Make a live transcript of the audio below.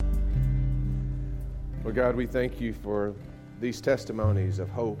Well, God, we thank you for these testimonies of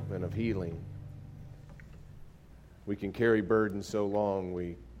hope and of healing. We can carry burdens so long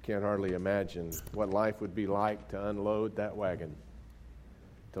we can't hardly imagine what life would be like to unload that wagon,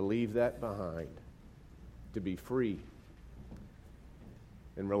 to leave that behind, to be free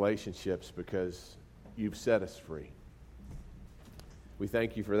in relationships because you've set us free. We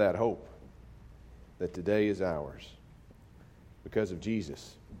thank you for that hope that today is ours because of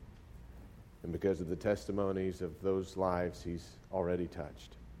Jesus and because of the testimonies of those lives he's already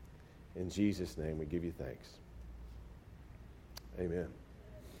touched. In Jesus' name, we give you thanks. Amen.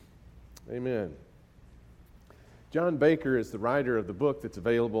 Amen. John Baker is the writer of the book that's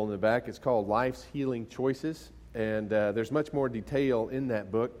available in the back. It's called Life's Healing Choices, and there's much more detail in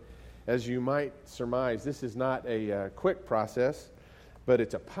that book. As you might surmise, this is not a quick process, but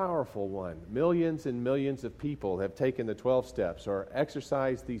it's a powerful one. Millions and millions of people have taken the 12 steps or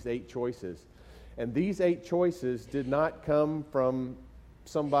exercised these 8 choices. And these 8 choices did not come from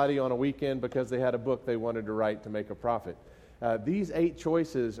somebody on a weekend because they had a book they wanted to write to make a profit. These 8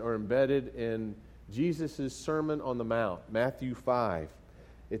 choices are embedded in Jesus' Sermon on the Mount, Matthew 5.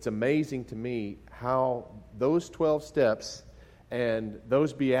 It's amazing to me how those 12 steps and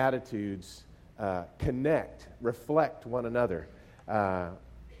those Beatitudes reflect one another.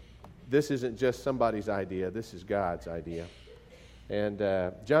 This isn't just somebody's idea. This is God's idea. And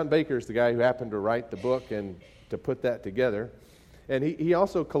John Baker is the guy who happened to write the book and to put that together. And he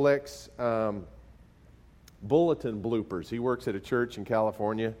also collects bulletin bloopers. He works at a church in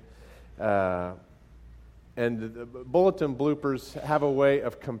California. And the bulletin bloopers have a way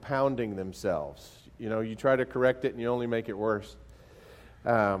of compounding themselves. You know, you try to correct it and you only make it worse.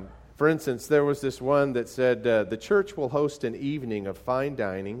 For instance, there was this one that said, the church will host an evening of fine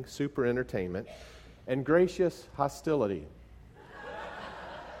dining, super entertainment, and gracious hostility.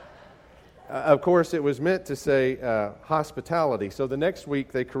 Of course, it was meant to say hospitality. So the next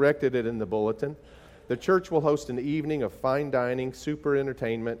week they corrected it in the bulletin. The church will host an evening of fine dining, super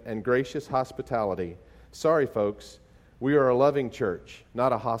entertainment, and gracious hospitality. Sorry, folks, we are a loving church,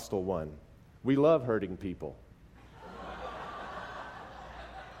 not a hostile one. We love hurting people.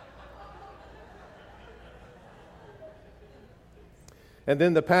 And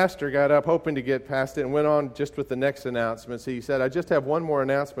then the pastor got up hoping to get past it and went on just with the next announcements. He said, I just have one more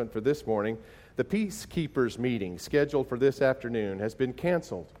announcement for this morning. The Peacekeepers meeting scheduled for this afternoon has been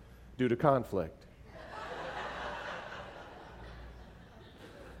canceled due to conflict.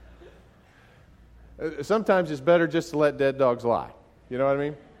 Sometimes it's better just to let dead dogs lie. You know what I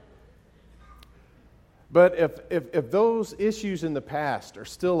mean? But if those issues in the past are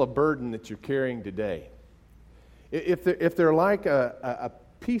still a burden that you're carrying today, if they're like a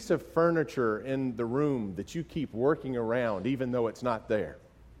piece of furniture in the room that you keep working around even though it's not there,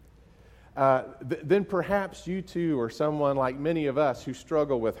 then perhaps you too are someone like many of us who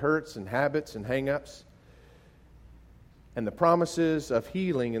struggle with hurts and habits and hang-ups. And the promises of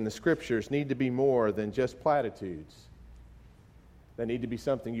healing in the Scriptures need to be more than just platitudes. They need to be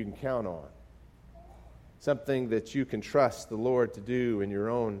something you can count on, something that you can trust the Lord to do in your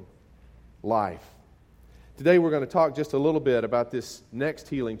own life. Today we're going to talk just a little bit about this next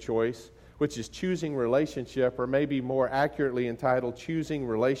healing choice, which is choosing relationship, or maybe more accurately entitled, choosing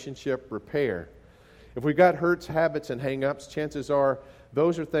relationship repair. If we've got hurts, habits, and hang-ups, chances are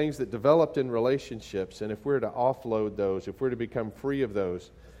those are things that developed in relationships, and if we're to offload those, if we're to become free of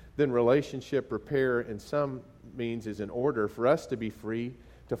those, then relationship repair in some means is in order for us to be free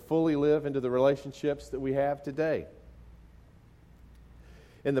to fully live into the relationships that we have today.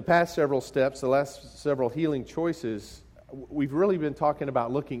 In the past several steps, the last several healing choices, we've really been talking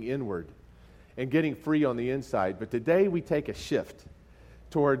about looking inward and getting free on the inside. But today we take a shift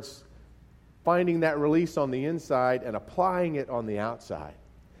towards finding that release on the inside and applying it on the outside.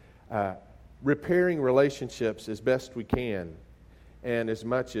 Repairing relationships as best we can and as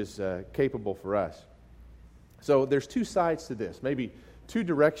much as capable for us. So there's 2 sides to this, maybe 2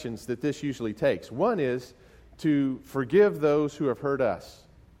 directions that this usually takes. One is to forgive those who have hurt us.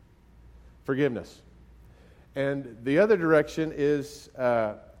 Forgiveness. And the other direction is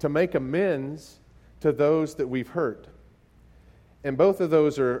to make amends to those that we've hurt. And both of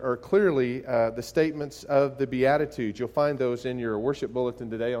those are clearly the statements of the Beatitudes. You'll find those in your worship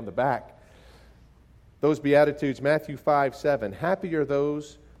bulletin today on the back. Those Beatitudes, Matthew 5:7. Happy are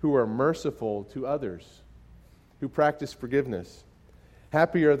those who are merciful to others, who practice forgiveness.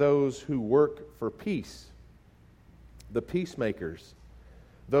 Happy are those who work for peace, the peacemakers,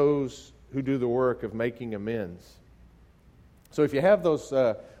 those who do the work of making amends. So if you have those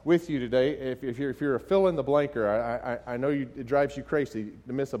with you today, if you're a fill-in-the-blanker, I know it drives you crazy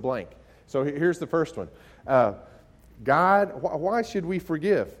to miss a blank. So here's the first one. God, why should we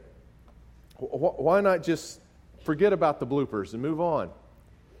forgive? Why not just forget about the bloopers and move on?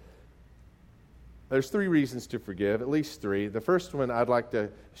 There's 3 reasons to forgive, at least 3. The first one I'd like to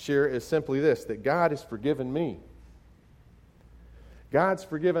share is simply this, that God has forgiven me. God's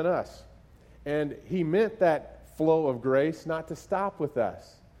forgiven us. And He meant that flow of grace not to stop with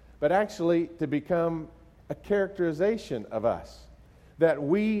us, but actually to become a characterization of us. That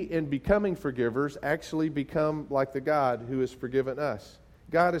we, in becoming forgivers, actually become like the God who has forgiven us.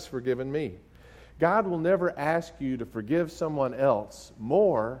 God has forgiven me. God will never ask you to forgive someone else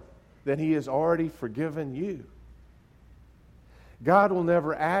more than He has already forgiven you. God will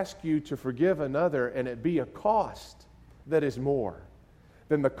never ask you to forgive another and it be a cost that is more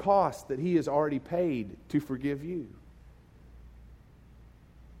than the cost that He has already paid to forgive you.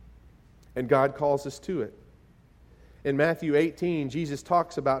 And God calls us to it. In Matthew 18, Jesus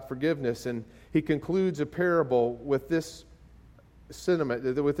talks about forgiveness, and He concludes a parable with this sentiment,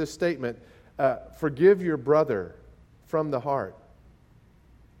 with this statement, forgive your brother from the heart.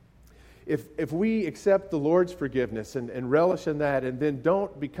 If we accept the Lord's forgiveness and relish in that, and then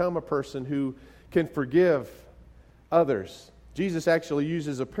don't become a person who can forgive others. Jesus actually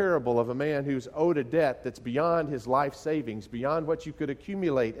uses a parable of a man who's owed a debt that's beyond his life savings, beyond what you could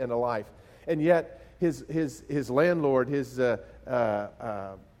accumulate in a life. And yet, his landlord, his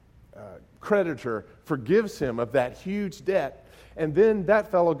creditor, forgives him of that huge debt. And then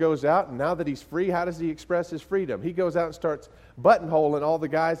that fellow goes out, and now that he's free, how does he express his freedom? He goes out and starts buttonholing all the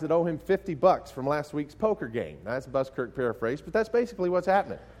guys that owe him $50 from last week's poker game. Now, that's a Buskirk paraphrase, but that's basically what's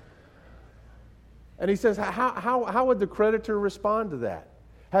happening. And he says, how would the creditor respond to that?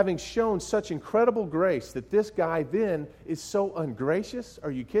 Having shown such incredible grace that this guy then is so ungracious?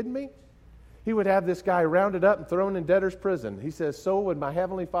 Are you kidding me? He would have this guy rounded up and thrown in debtor's prison. He says, so would my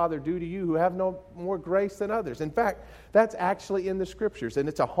heavenly Father do to you who have no more grace than others. In fact, that's actually in the Scriptures, and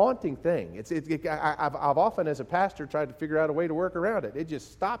it's a haunting thing. I've often, as a pastor, tried to figure out a way to work around it. It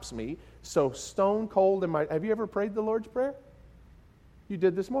just stops me so stone cold in my... Have you ever prayed the Lord's Prayer? You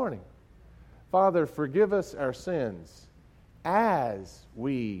did this morning. Father, forgive us our sins as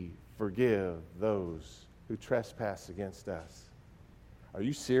we forgive those who trespass against us. Are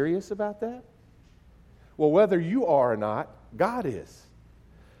you serious about that? Well, whether you are or not, God is.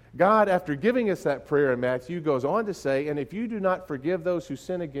 God, after giving us that prayer in Matthew, goes on to say, and if you do not forgive those who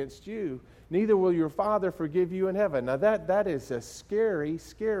sin against you, neither will your Father forgive you in heaven. Now that is a scary,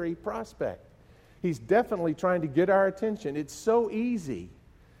 scary prospect. He's definitely trying to get our attention. It's so easy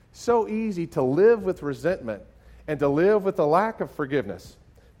to live with resentment and to live with a lack of forgiveness,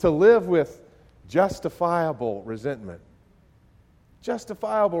 to live with justifiable resentment.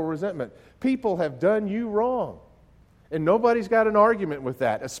 Justifiable resentment. People have done you wrong. And nobody's got an argument with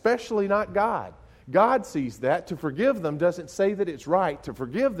that, especially not God. God sees that. To forgive them doesn't say that it's right. To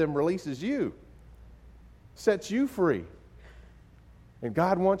forgive them releases you, sets you free. And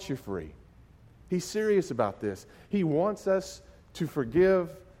God wants you free. He's serious about this. He wants us to forgive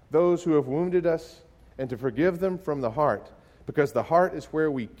those who have wounded us and to forgive them from the heart, because the heart is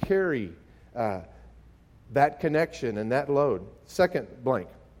where we carry that connection and that load. Second blank.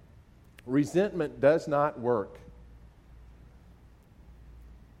 Resentment does not work.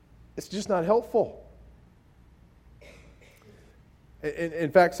 It's just not helpful.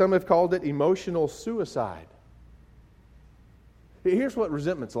 In fact, some have called it emotional suicide. Here's what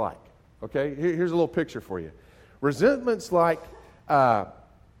resentment's like. Okay? Here's a little picture for you. Resentment's like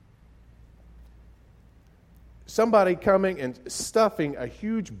somebody coming and stuffing a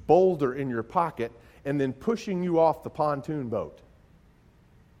huge boulder in your pocket and then pushing you off the pontoon boat.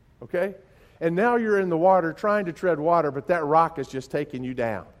 Okay? And now you're in the water trying to tread water, but that rock is just taking you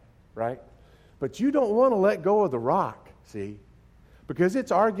down, right? But you don't want to let go of the rock, see? Because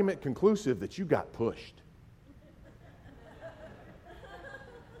it's argument conclusive that you got pushed.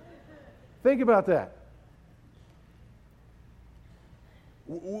 Think about that.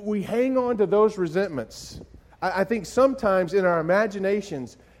 We hang on to those resentments. I think sometimes in our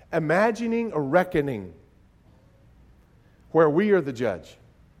imaginations, imagining a reckoning where we are the judge.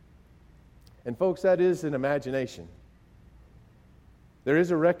 And folks, that is an imagination. There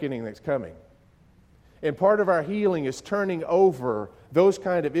is a reckoning that's coming. And part of our healing is turning over those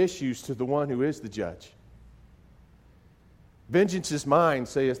kind of issues to the one who is the judge. Vengeance is mine,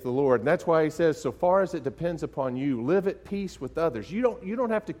 saith the Lord. And that's why He says, so far as it depends upon you, live at peace with others. You don't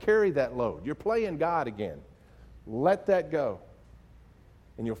have to carry that load. You're playing God again. Let that go.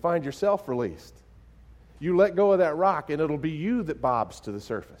 And you'll find yourself released. You let go of that rock, and it'll be you that bobs to the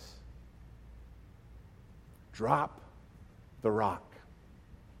surface. Drop the rock.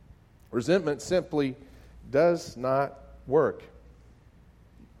 Resentment simply does not work.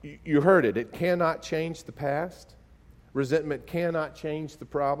 You heard it. It cannot change the past. Resentment cannot change the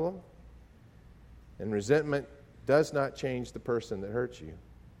problem. And resentment does not change the person that hurts you.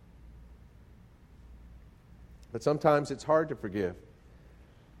 But sometimes it's hard to forgive.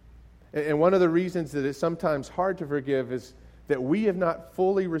 And one of the reasons that it's sometimes hard to forgive is that we have not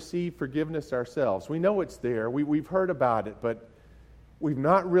fully received forgiveness ourselves. We know it's there. We've heard about it, but we've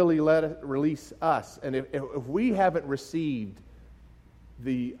not really let it release us. And if we haven't received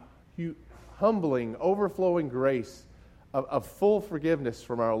the humbling, overflowing grace of full forgiveness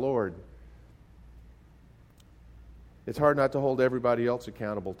from our Lord, it's hard not to hold everybody else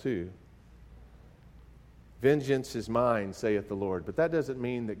accountable too. Vengeance is mine, saith the Lord. But that doesn't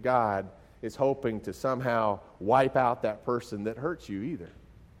mean that God is hoping to somehow wipe out that person that hurts you either.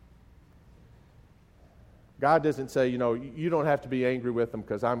 God doesn't say, you don't have to be angry with them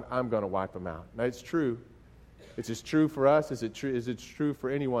because I'm going to wipe them out. Now, it's true. It's as true for us as it's true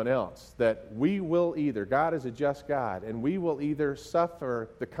for anyone else, that we will either, God is a just God, and we will either suffer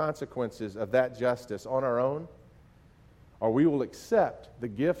the consequences of that justice on our own, or we will accept the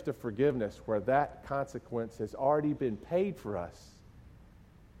gift of forgiveness where that consequence has already been paid for us.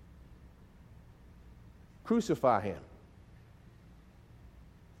 Crucify him.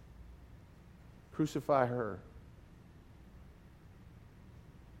 Crucify her.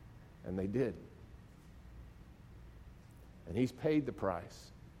 And they did. And he's paid the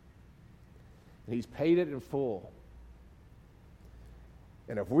price. And he's paid it in full.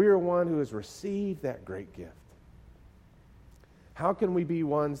 And if we are one who has received that great gift, how can we be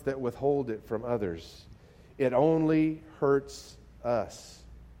ones that withhold it from others? It only hurts us.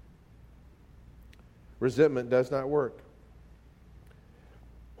 Resentment does not work.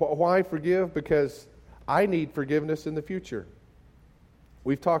 Why forgive? Because I need forgiveness in the future.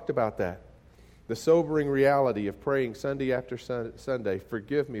 We've talked about that. The sobering reality of praying Sunday after Sunday,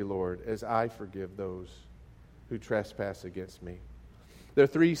 forgive me, Lord, as I forgive those who trespass against me. There are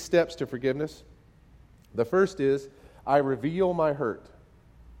 3 steps to forgiveness. The first is, I reveal my hurt.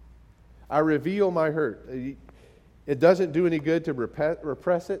 I reveal my hurt. It doesn't do any good to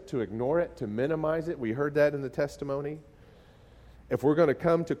repress it, to ignore it, to minimize it. We heard that in the testimony. If we're going to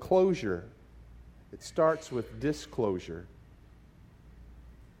come to closure, it starts with disclosure.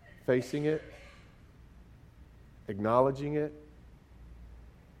 Facing it, acknowledging it.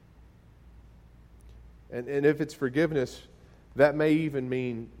 And if it's forgiveness, that may even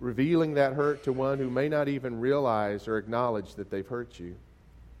mean revealing that hurt to one who may not even realize or acknowledge that they've hurt you.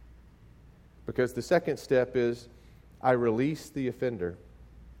 Because the second step is, I release the offender.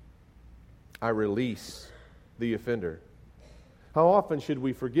 I release the offender. How often should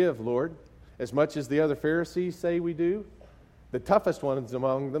we forgive, Lord? As much as the other Pharisees say we do? The toughest ones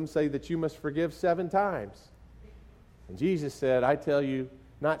among them say that you must forgive 7 times. And Jesus said, I tell you,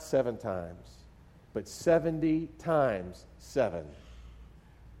 not 7 times, but 70 times 7.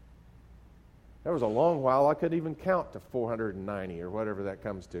 There was a long while I couldn't even count to 490 or whatever that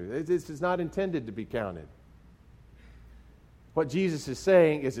comes to. This is not intended to be counted. What Jesus is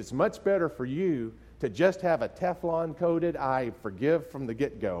saying is it's much better for you to just have a Teflon-coated, I forgive from the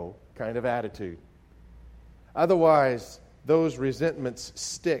get-go kind of attitude. Otherwise, those resentments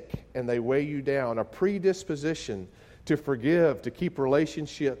stick and they weigh you down. A predisposition to forgive, to keep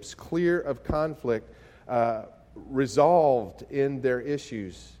relationships clear of conflict, resolved in their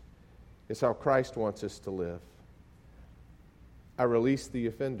issues, is how Christ wants us to live. I release the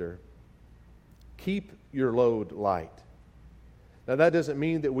offender. Keep your load light. Now, that doesn't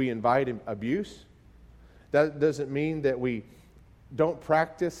mean that we invite abuse. That doesn't mean that we don't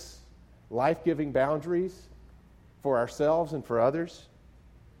practice life-giving boundaries for ourselves and for others.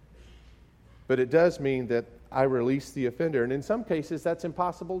 But it does mean that I release the offender. And in some cases, that's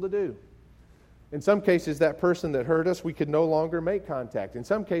impossible to do. In some cases, that person that hurt us, we could no longer make contact. In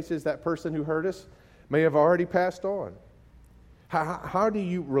some cases, that person who hurt us may have already passed on. How do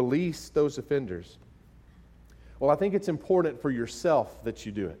you release those offenders? Well, I think it's important for yourself that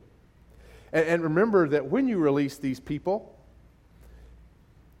you do it. And remember that when you release these people,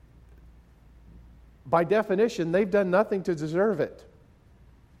 by definition, they've done nothing to deserve it.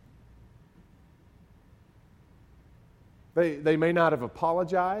 They may not have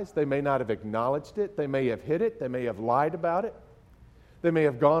apologized. They may not have acknowledged it. They may have hid it. They may have lied about it. They may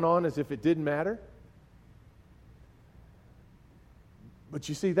have gone on as if it didn't matter. But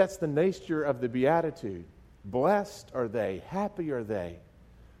you see, that's the nature of the Beatitude. Blessed are they, happy are they,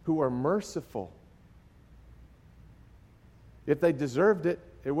 who are merciful. If they deserved it,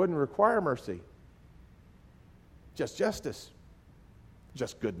 it wouldn't require mercy. Just justice.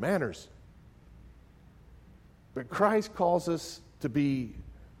 just good manners. But Christ calls us to be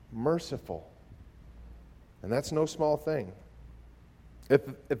merciful. And that's no small thing.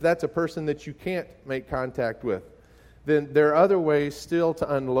 If that's a person that you can't make contact with, then there are other ways still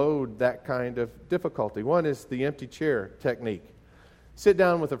to unload that kind of difficulty. One is the empty chair technique. Sit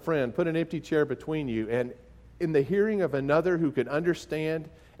down with a friend, put an empty chair between you, and in the hearing of another who can understand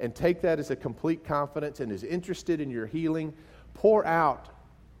and take that as a complete confidence and is interested in your healing, pour out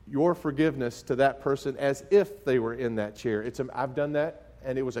your forgiveness to that person as if they were in that chair. I've done that,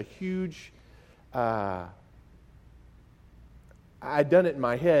 and it was a huge... I'd done it in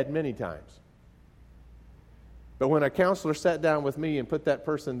my head many times. But when a counselor sat down with me and put that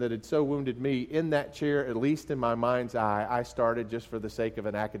person that had so wounded me in that chair, at least in my mind's eye, I started, just for the sake of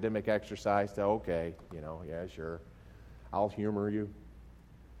an academic exercise, to, okay, yeah, sure, I'll humor you.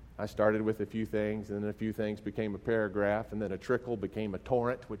 I started with a few things, and then a few things became a paragraph, and then a trickle became a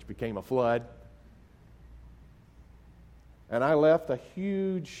torrent, which became a flood. And I left a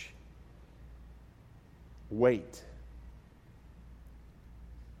huge weight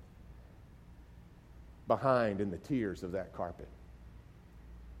behind in the tears of that carpet.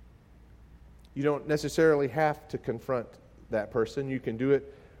 You don't necessarily have to confront that person. You can do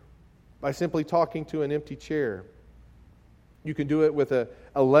it by simply talking to an empty chair. You can do it with a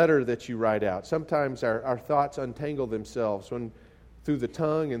letter that you write out. Sometimes our thoughts untangle themselves through the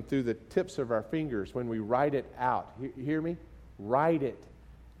tongue and through the tips of our fingers when we write it out. You hear me? Write it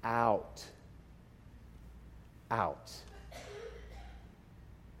out. Out.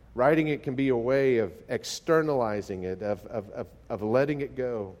 Writing it can be a way of externalizing it, of letting it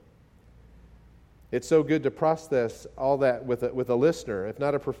go. It's so good to process all that with a listener, if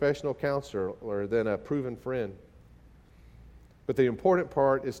not a professional counselor, then a proven friend. But the important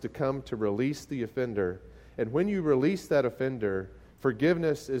part is to come to release the offender. And when you release that offender,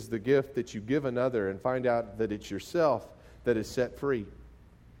 forgiveness is the gift that you give another and find out that it's yourself that is set free.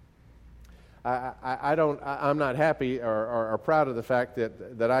 I'm not happy or proud of the fact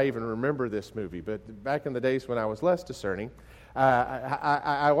that I even remember this movie. But back in the days when I was less discerning,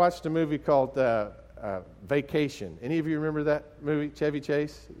 I watched a movie called Vacation. Any of you remember that movie, Chevy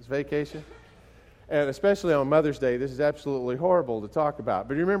Chase's Vacation? And especially on Mother's Day, this is absolutely horrible to talk about.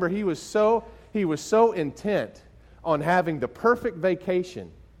 But remember, he was so intent on having the perfect vacation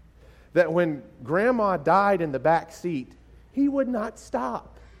that when Grandma died in the back seat, he would not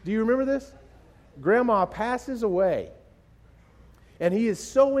stop. Do you remember this? Grandma passes away, and he is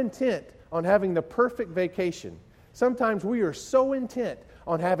so intent on having the perfect vacation. Sometimes we are so intent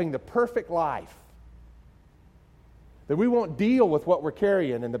on having the perfect life that we won't deal with what we're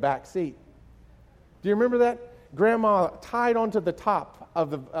carrying in the back seat. Do you remember that? Grandma tied onto the top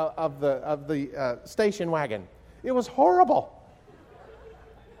of the station wagon. It was horrible.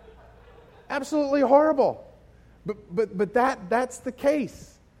 Absolutely horrible. But that's the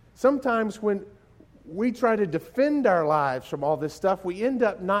case. Sometimes when we try to defend our lives from all this stuff, we end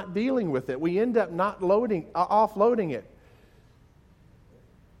up not dealing with it. We end up not offloading it.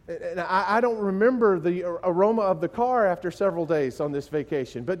 And I don't remember the aroma of the car after several days on this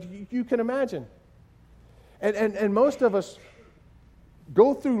vacation, but you can imagine. And most of us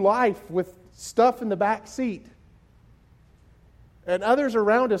go through life with stuff in the back seat. And others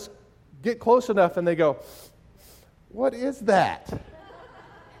around us get close enough and they go, "What is that?"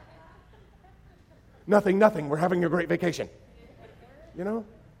 Nothing. We're having a great vacation. You know?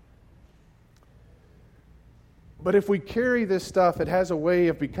 But if we carry this stuff, it has a way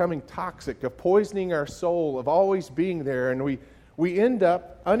of becoming toxic, of poisoning our soul, of always being there. And we end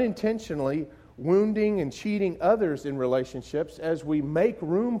up unintentionally wounding and cheating others in relationships as we make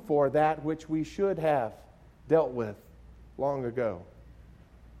room for that which we should have dealt with long ago.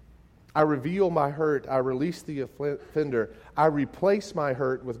 I reveal my hurt. I release the offender. I replace my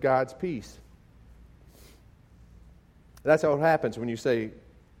hurt with God's peace. That's how it happens when you say,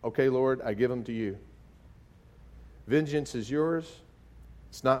 "Okay, Lord, I give them to you. Vengeance is yours.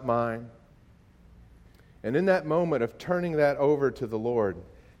 It's not mine." And in that moment of turning that over to the Lord,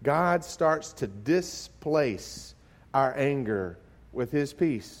 God starts to displace our anger with His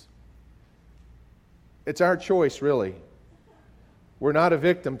peace. It's our choice, really. We're not a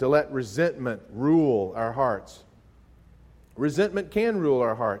victim to let resentment rule our hearts. Resentment can rule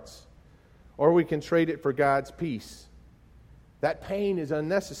our hearts, or we can trade it for God's peace. That pain is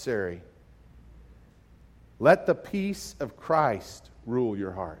unnecessary. Let the peace of Christ rule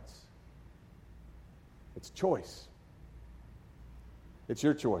your hearts. It's choice. It's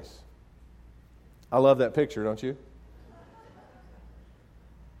your choice. I love that picture, don't you?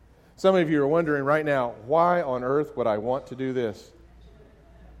 Some of you are wondering right now, why on earth would I want to do this?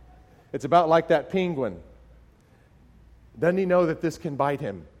 It's about like that penguin. Doesn't he know that this can bite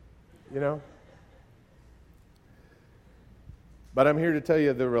him? You know? But I'm here to tell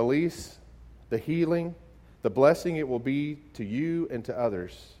you the release, the healing, the blessing it will be to you and to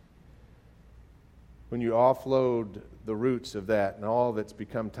others when you offload the roots of that and all that's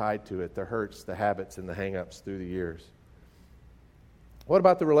become tied to it, the hurts, the habits, and the hang-ups through the years. What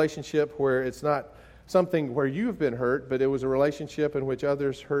about the relationship where it's not something where you've been hurt, but it was a relationship in which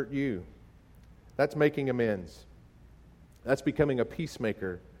others hurt you? That's making amends. That's becoming a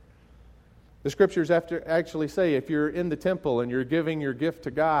peacemaker. The Scriptures actually say if you're in the temple and you're giving your gift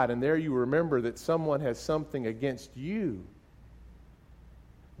to God and there you remember that someone has something against you,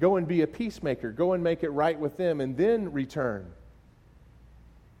 go and be a peacemaker. Go and make it right with them and then return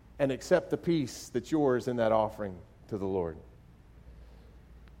and accept the peace that's yours in that offering to the Lord.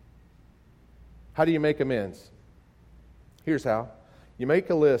 How do you make amends? Here's how. You make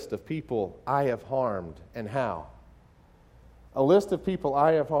a list of people I have harmed and how. A list of people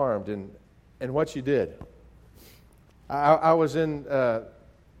I have harmed and what you did. I was in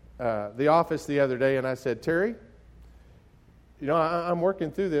the office the other day and I said, Terry, you know, I'm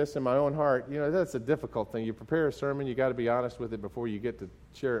working through this in my own heart. You know, that's a difficult thing. You prepare a sermon, you got to be honest with it before you get to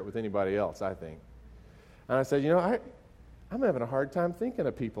share it with anybody else, I think. And I said, you know, I'm having a hard time thinking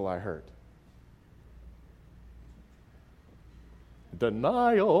of people I hurt.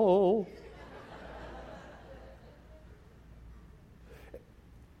 Denial.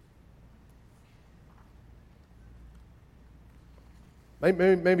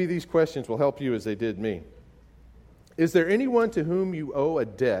 Maybe these questions will help you as they did me. Is there anyone to whom you owe a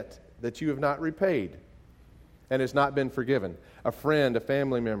debt that you have not repaid and has not been forgiven? A friend, a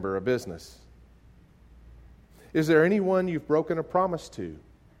family member, a business? Is there anyone you've broken a promise to?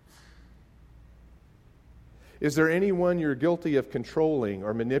 Is there anyone you're guilty of controlling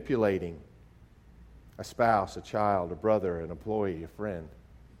or manipulating? A spouse, a child, a brother, an employee, a friend?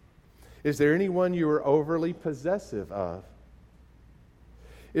 Is there anyone you are overly possessive of?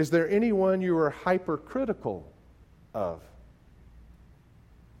 Is there anyone you are hypercritical of?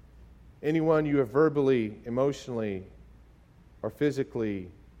 Anyone you have verbally, emotionally, or physically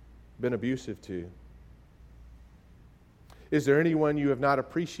been abusive to? Is there anyone you have not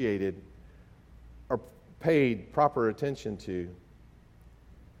appreciated or paid proper attention to?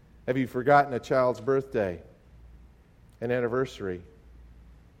 Have you forgotten a child's birthday, an anniversary?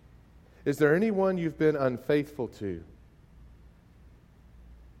 Is there anyone you've been unfaithful to?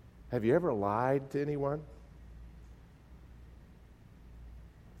 Have you ever lied to anyone?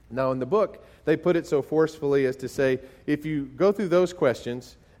 Now, in the book, they put it so forcefully as to say, if you go through those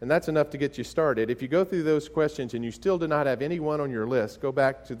questions, and that's enough to get you started, if you go through those questions and you still do not have anyone on your list, go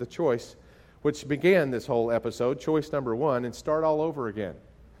back to the choice, which began this whole episode, choice number 1, and start all over again.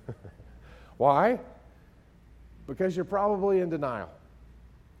 Why? Because you're probably in denial.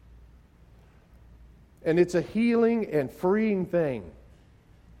 And it's a healing and freeing thing.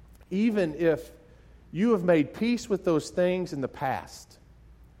 Even if you have made peace with those things in the past,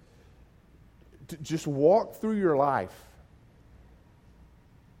 to just walk through your life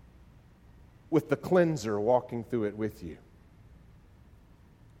with the cleanser walking through it with you.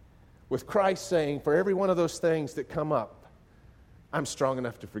 With Christ saying, for every one of those things that come up, I'm strong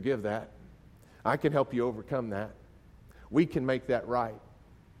enough to forgive that. I can help you overcome that. We can make that right.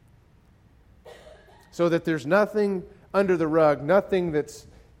 So that there's nothing under the rug, nothing that's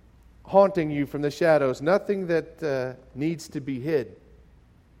haunting you from the shadows, nothing that needs to be hid.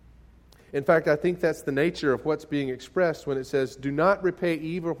 In fact, I think that's the nature of what's being expressed when it says, do not repay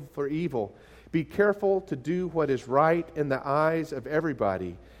evil for evil. Be careful to do what is right in the eyes of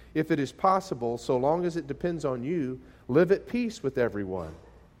everybody. If it is possible, so long as it depends on you, live at peace with everyone.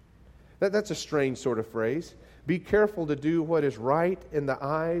 That's a strange sort of phrase. Be careful to do what is right in the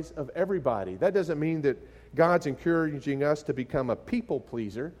eyes of everybody. That doesn't mean that God's encouraging us to become a people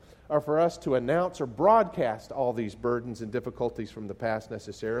pleaser, or for us to announce or broadcast all these burdens and difficulties from the past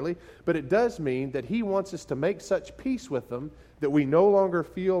necessarily, but it does mean that He wants us to make such peace with them that we no longer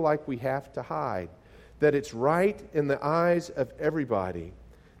feel like we have to hide, that it's right in the eyes of everybody,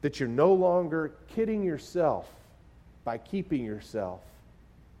 that you're no longer kidding yourself by keeping yourself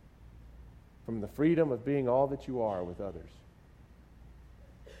from the freedom of being all that you are with others.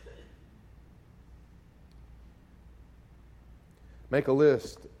 Make a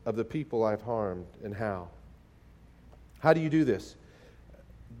list of the people I've harmed and how. How do you do this?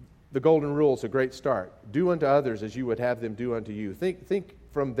 The golden rule is a great start. Do unto others as you would have them do unto you. Think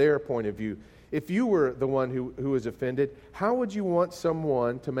from their point of view. If you were the one who was offended, how would you want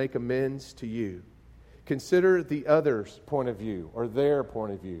someone to make amends to you? Consider the other's point of view or their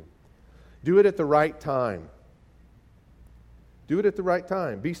point of view. Do it at the right time. Do it at the right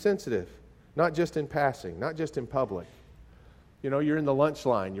time. Be sensitive, not just in passing, not just in public. You're in the lunch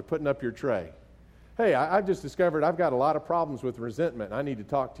line, you're putting up your tray. Hey, I've just discovered I've got a lot of problems with resentment. I need to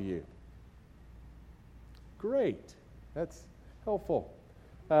talk to you. Great. That's helpful.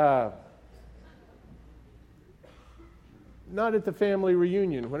 Not at the family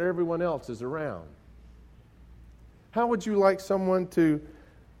reunion when everyone else is around. How would you like someone to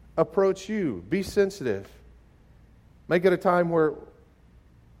approach you? Be sensitive. Make it a time where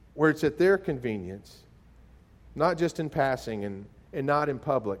it's at their convenience, not just in passing and not in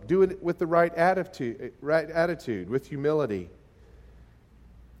public. Do it with the right attitude, with humility.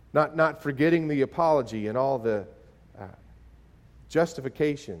 Not forgetting the apology and all the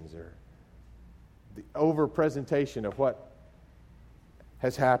justifications or the over-presentation of what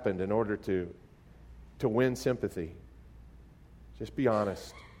has happened in order to win sympathy. Just be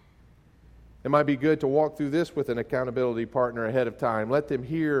honest. It might be good to walk through this with an accountability partner ahead of time. Let them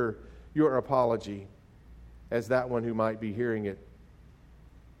hear your apology as that one who might be hearing it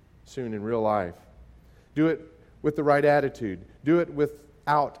soon in real life. Do it with the right attitude. Do it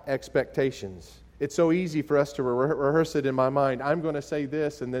without expectations. It's so easy for us to rehearse it in my mind. I'm going to say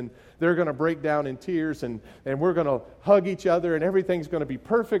this, and then they're going to break down in tears, and we're going to hug each other, and everything's going to be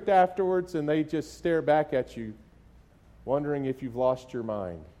perfect afterwards, and they just stare back at you, wondering if you've lost your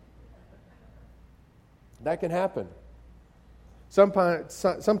mind. That can happen.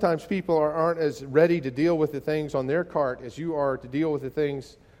 Sometimes people aren't as ready to deal with the things on their cart as you are to deal with the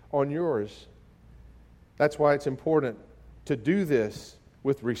things on yours. That's why it's important to do this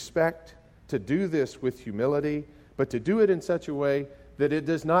with respect, to do this with humility, but to do it in such a way that it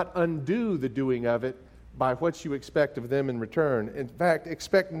does not undo the doing of it by what you expect of them in return. In fact,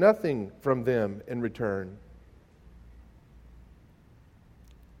 expect nothing from them in return.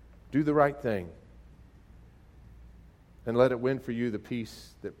 Do the right thing. And let it win for you the peace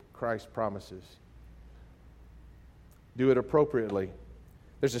that Christ promises. Do it appropriately.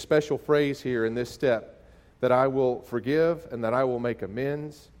 There's a special phrase here in this step, that I will forgive and that I will make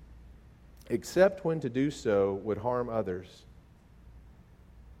amends, except when to do so would harm others.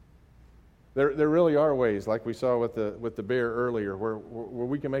 There really are ways, like we saw with the bear earlier, where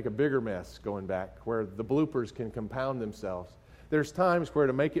we can make a bigger mess going back, where the bloopers can compound themselves. There's times where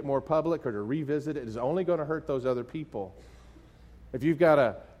to make it more public or to revisit it is only going to hurt those other people. If you've got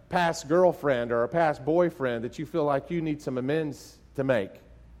a past girlfriend or a past boyfriend that you feel like you need some amends to make,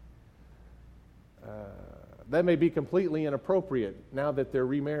 that may be completely inappropriate now that they're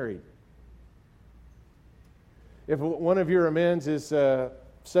remarried. If one of your amends is,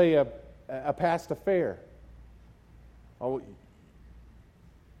 say, a past affair,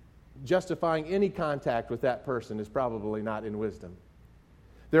 justifying any contact with that person is probably not in wisdom.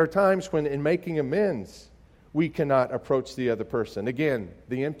 There are times when in making amends, we cannot approach the other person. Again,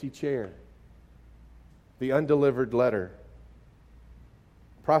 the empty chair, the undelivered letter,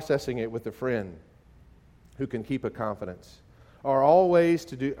 processing it with a friend who can keep a confidence, are all ways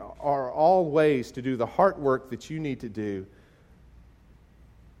to do the heart work that you need to do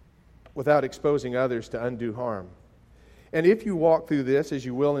without exposing others to undue harm. And if you walk through this, as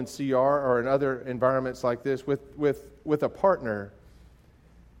you will in CR or in other environments like this, with a partner,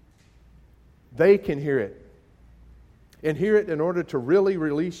 they can hear it. And hear it in order to really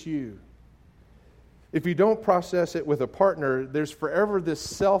release you. If you don't process it with a partner, there's forever this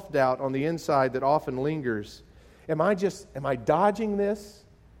self-doubt on the inside that often lingers. Am I dodging this?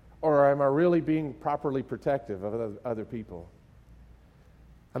 Or am I really being properly protective of other people?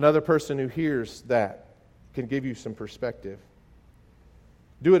 Another person who hears that can give you some perspective.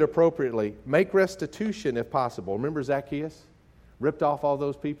 Do it appropriately. Make restitution if possible. Remember Zacchaeus? Ripped off all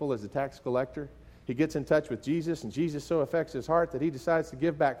those people as a tax collector. He gets in touch with Jesus, and Jesus so affects his heart that he decides to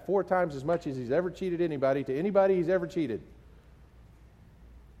give back 4 times as much as he's ever cheated anybody to anybody he's ever cheated.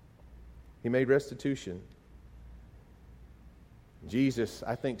 He made restitution. Jesus,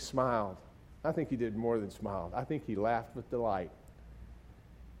 I think, smiled. I think he did more than smiled. I think he laughed with delight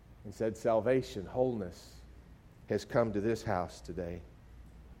and said, salvation, wholeness has come to this house today.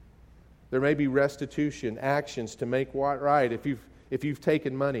 There may be restitution, actions to make right. If you've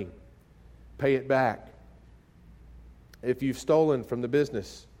taken money, pay it back. If you've stolen from the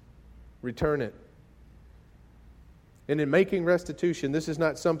business, return it. And in making restitution, this is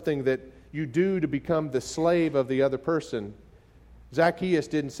not something that you do to become the slave of the other person. Zacchaeus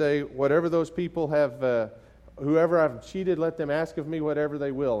didn't say, whatever those people have, whoever I've cheated, let them ask of me whatever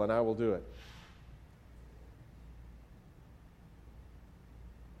they will, and I will do it.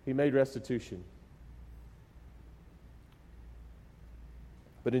 He made restitution.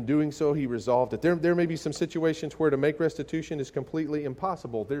 But in doing so, he resolved it. There may be some situations where to make restitution is completely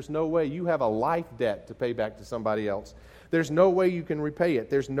impossible. There's no way. You have a life debt to pay back to somebody else. There's no way you can repay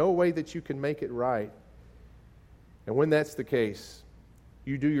it. There's no way that you can make it right. And when that's the case,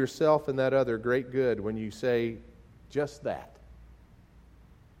 you do yourself and that other great good when you say just that.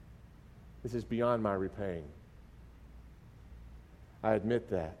 This is beyond my repaying. I admit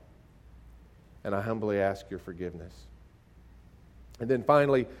that. And I humbly ask your forgiveness. And then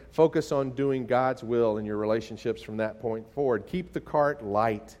finally, focus on doing God's will in your relationships from that point forward. Keep the cart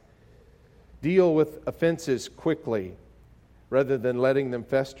light. Deal with offenses quickly rather than letting them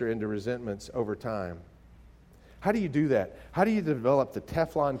fester into resentments over time. How do you do that? How do you develop the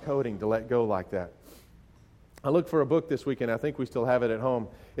Teflon coating to let go like that? I looked for a book this weekend. I think we still have it at home.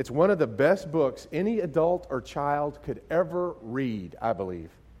 It's one of the best books any adult or child could ever read, I believe.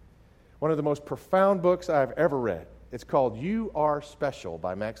 One of the most profound books I've ever read. It's called You Are Special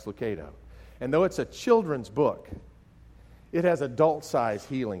by Max Lucado. And though it's a children's book, it has adult-size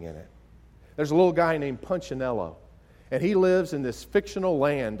healing in it. There's a little guy named Punchinello, and he lives in this fictional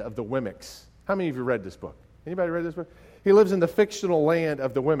land of the Wemmicks. How many of you read this book? Anybody read this book? He lives in the fictional land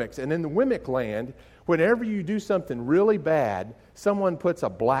of the Wemmicks. And in the Wemmick land, whenever you do something really bad, someone puts a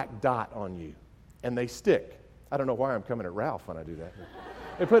black dot on you, and they stick. I don't know why I'm coming at Ralph when I do that.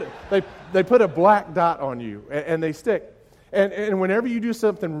 They put a black dot on you, and they stick. And whenever you do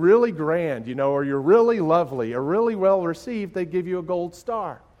something really grand, or you're really lovely or really well received, they give you a gold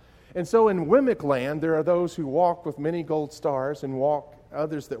star. And so in Wemmick land, there are those who walk with many gold stars and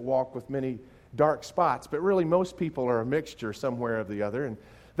others that walk with many dark spots. But really, most people are a mixture somewhere of the other, and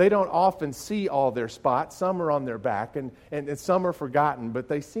they don't often see all their spots. Some are on their back, and some are forgotten, but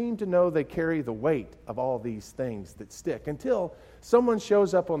they seem to know they carry the weight of all these things that stick until someone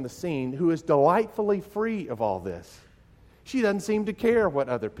shows up on the scene who is delightfully free of all this. She doesn't seem to care what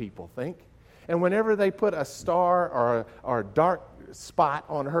other people think. And whenever they put a star or a dark spot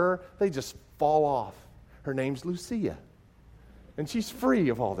on her, they just fall off. Her name's Lucia. And she's free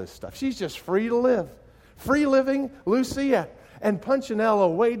of all this stuff. She's just free to live. Free living Lucia. And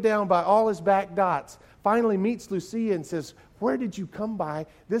Punchinello, weighed down by all his back dots, finally meets Lucia and says, "Where did you come by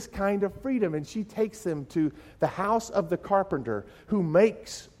this kind of freedom?" And she takes him to the house of the carpenter who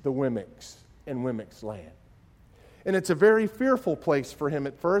makes the Wemmicks in Wemmick's land. And it's a very fearful place for him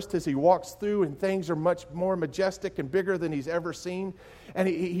at first as he walks through, and things are much more majestic and bigger than he's ever seen. And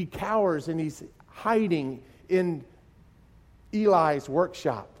he cowers and he's hiding in Eli's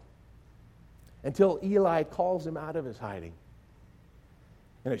workshop until Eli calls him out of his hiding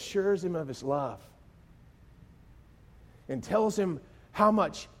and assures him of his love and tells him how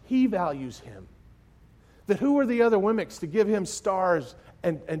much he values him. That who are the other Wemmicks to give him stars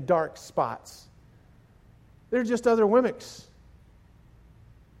and dark spots? They're just other Wemmicks.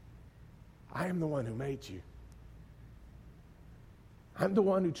 I am the one who made you. I'm the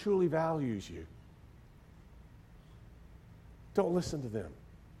one who truly values you. Don't listen to them.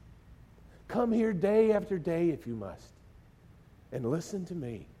 Come here day after day if you must, and listen to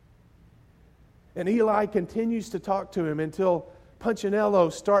me. And Eli continues to talk to him until Punchinello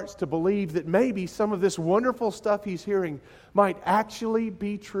starts to believe that maybe some of this wonderful stuff he's hearing might actually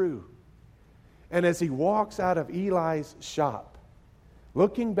be true. And as he walks out of Eli's shop,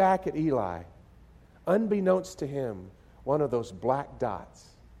 looking back at Eli, unbeknownst to him, one of those black dots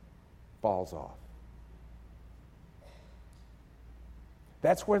falls off.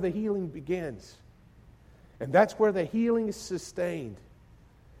 That's where the healing begins. And that's where the healing is sustained.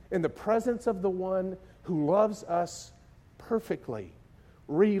 In the presence of the one who loves us perfectly,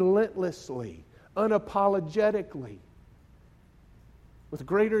 relentlessly, unapologetically, with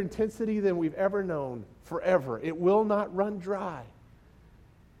greater intensity than we've ever known, forever. It will not run dry.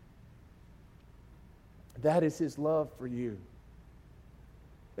 That is his love for you.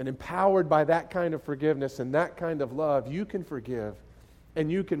 And empowered by that kind of forgiveness and that kind of love, you can forgive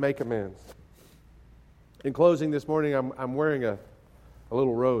and you can make amends. In closing this morning, I'm wearing a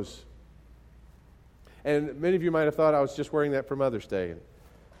little rose. And many of you might have thought I was just wearing that for Mother's Day. And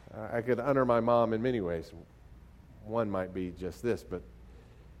I could honor my mom in many ways. One might be just this, but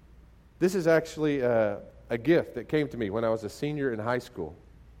this is actually a gift that came to me when I was a senior in high school.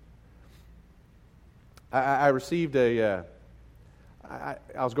 I received I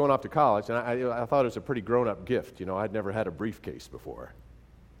was going off to college, and I thought it was a pretty grown-up gift. I'd never had a briefcase before.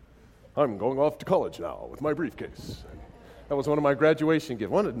 I'm going off to college now with my briefcase. That was one of my graduation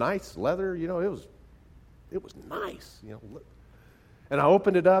gifts. One of nice leather, it was nice, And I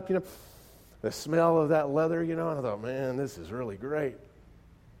opened it up, the smell of that leather, and I thought, man, this is really great.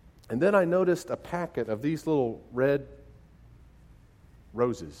 And then I noticed a packet of these little red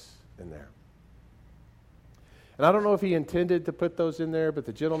roses in there. And I don't know if he intended to put those in there, but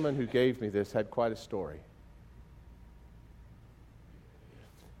the gentleman who gave me this had quite a story.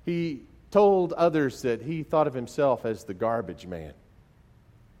 He told others that he thought of himself as the garbage man.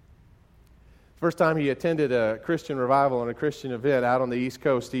 First time he attended a Christian revival and a Christian event out on the East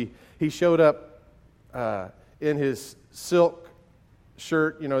Coast, he showed up in his silk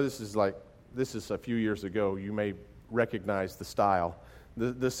shirt. You know, this is a few years ago. You may recognize the style.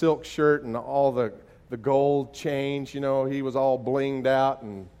 The silk shirt and all the gold chains, you know, he was all blinged out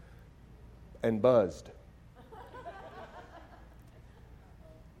and buzzed.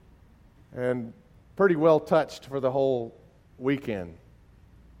 And pretty well touched for the whole weekend.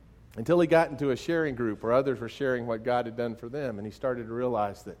 Until he got into a sharing group where others were sharing what God had done for them, and he started to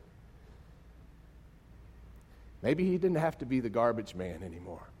realize that maybe he didn't have to be the garbage man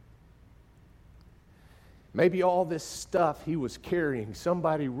anymore. Maybe all this stuff he was carrying,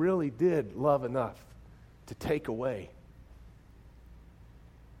 somebody really did love enough to take away.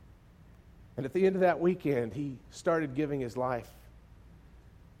 And at the end of that weekend, he started giving his life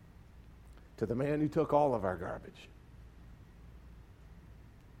to the man who took all of our garbage,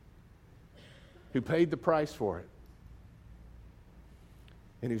 who paid the price for it,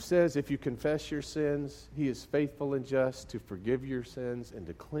 and who says, if you confess your sins, he is faithful and just to forgive your sins and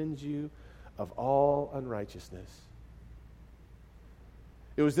to cleanse you of all unrighteousness.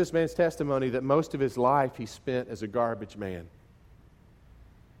 It was this man's testimony that most of his life he spent as a garbage man.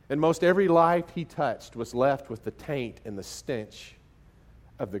 And most every life he touched was left with the taint and the stench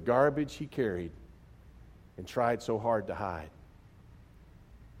of the garbage he carried and tried so hard to hide.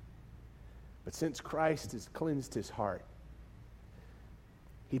 But since Christ has cleansed his heart,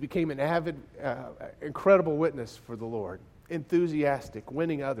 he became an avid, incredible witness for the Lord, enthusiastic,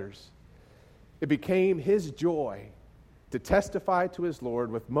 winning others. It became his joy to testify to his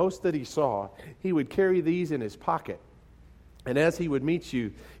Lord with most that he saw. He would carry these in his pocket. And as he would meet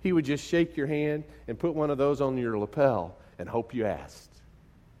you, he would just shake your hand and put one of those on your lapel and hope you asked.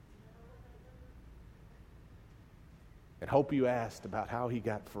 And hope you asked about how he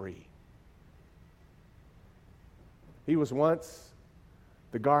got free. He was once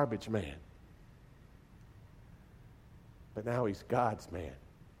the garbage man. But now he's God's man.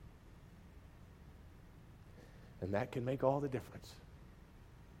 And that can make all the difference.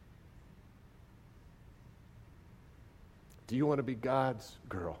 Do you want to be God's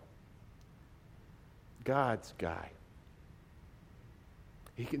girl? God's guy?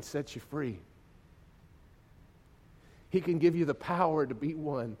 He can set you free. He can give you the power to be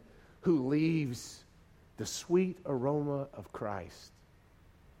one who leaves the sweet aroma of Christ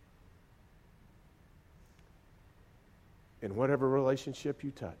in whatever relationship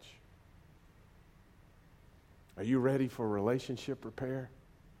you touch. Are you ready for relationship repair?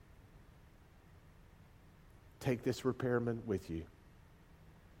 Take this repairman with you.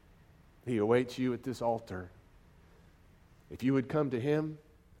 He awaits you at this altar. If you would come to him,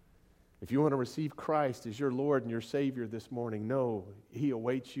 if you want to receive Christ as your Lord and your Savior this morning, know he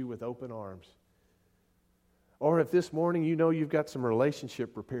awaits you with open arms. Or if this morning you know you've got some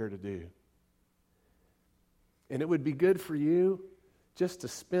relationship repair to do, and it would be good for you just to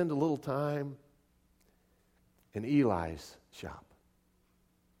spend a little time in Eli's shop.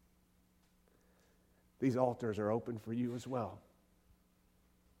 These altars are open for you as well.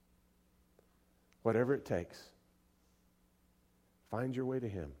 Whatever it takes, find your way to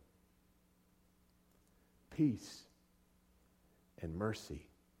him. Peace and mercy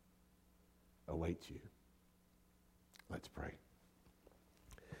await you. Let's pray.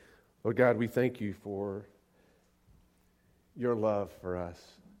 Lord God, we thank you for your love for us,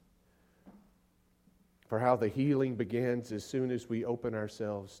 for how the healing begins as soon as we open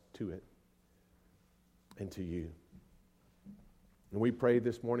ourselves to it and to you. And we pray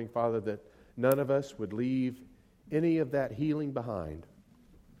this morning, Father, that none of us would leave any of that healing behind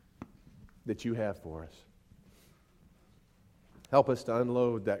that you have for us. Help us to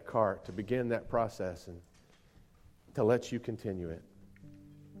unload that cart, to begin that process, and to let you continue it.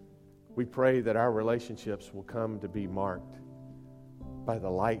 We pray that our relationships will come to be marked by the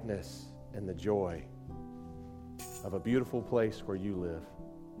lightness and the joy of a beautiful place where you live.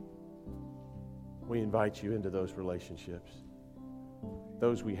 We invite you into those relationships,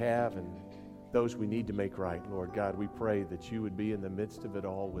 those we have and those we need to make right. Lord God, we pray that you would be in the midst of it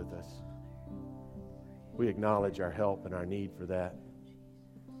all with us. We acknowledge our help and our need for that,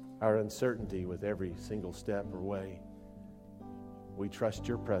 our uncertainty with every single step or way. We trust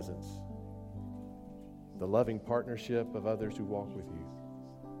your presence, the loving partnership of others who walk with you,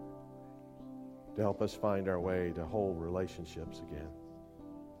 to help us find our way to whole relationships again.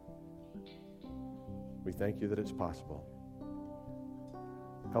 We thank you that it's possible.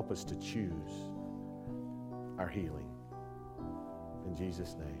 Help us to choose our healing. In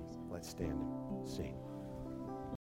Jesus' name, let's stand and sing.